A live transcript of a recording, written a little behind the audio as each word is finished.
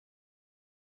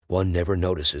One never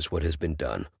notices what has been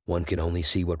done. One can only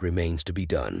see what remains to be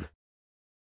done.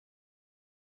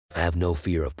 Have no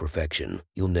fear of perfection.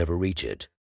 You'll never reach it.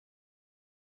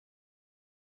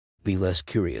 Be less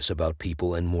curious about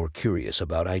people and more curious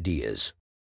about ideas.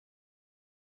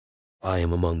 I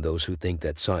am among those who think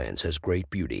that science has great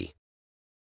beauty.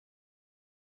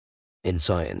 In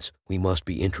science, we must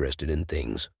be interested in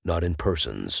things, not in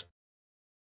persons.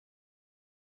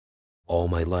 All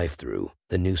my life through,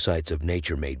 the new sights of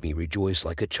nature made me rejoice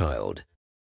like a child.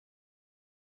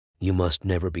 You must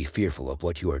never be fearful of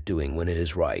what you are doing when it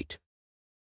is right.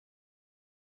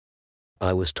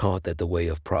 I was taught that the way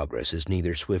of progress is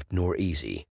neither swift nor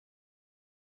easy.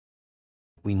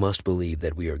 We must believe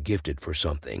that we are gifted for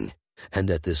something, and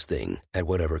that this thing, at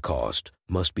whatever cost,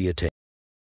 must be attained.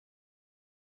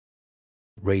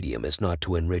 Radium is not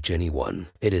to enrich anyone.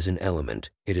 It is an element.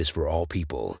 It is for all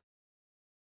people.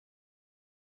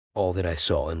 All that I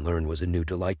saw and learned was a new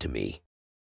delight to me.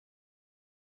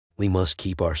 We must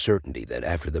keep our certainty that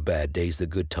after the bad days the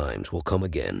good times will come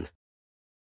again.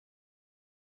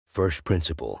 First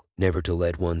principle, never to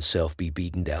let oneself be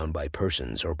beaten down by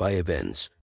persons or by events.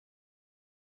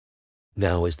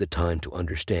 Now is the time to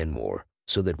understand more,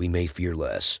 so that we may fear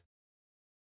less.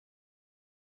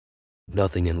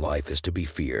 Nothing in life is to be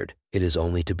feared, it is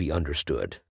only to be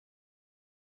understood.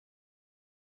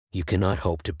 You cannot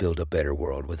hope to build a better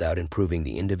world without improving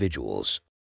the individuals.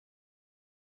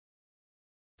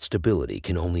 Stability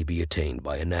can only be attained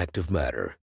by an act of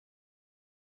matter.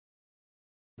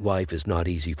 Life is not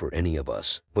easy for any of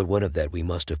us, but what of that we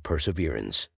must have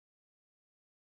perseverance.